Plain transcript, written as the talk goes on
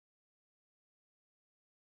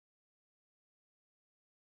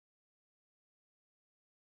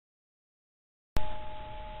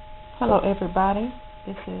Hello everybody,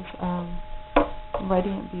 this is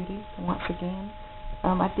Radiant Beauty once again.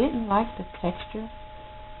 I didn't like the texture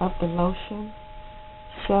of the lotion,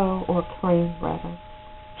 or cream rather,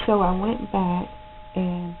 so I went back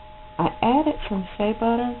and I added some shea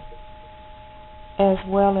butter as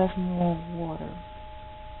well as more water.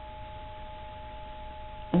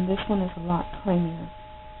 And this one is a lot creamier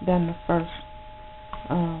than the first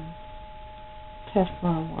test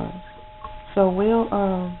run was. So we'll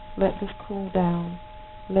let this cool down,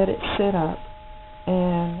 let it sit up,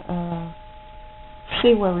 and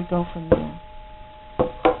see where we go from there.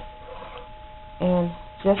 And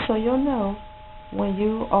just so you'll know, when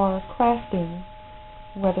you are crafting,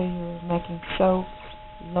 whether you're making soaps,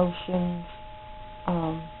 lotions,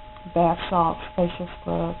 bath salts, facial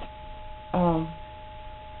scrubs,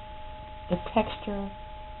 the texture,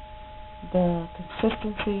 the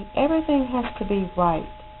consistency, everything has to be right.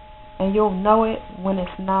 And you'll know it when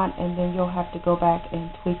it's not, and then you'll have to go back and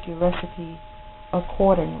tweak your recipe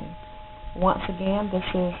accordingly. Once again, this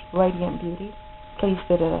is Radiant Beauty. Please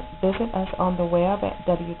visit us on the web at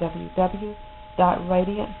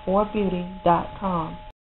www.radiant4beauty.com.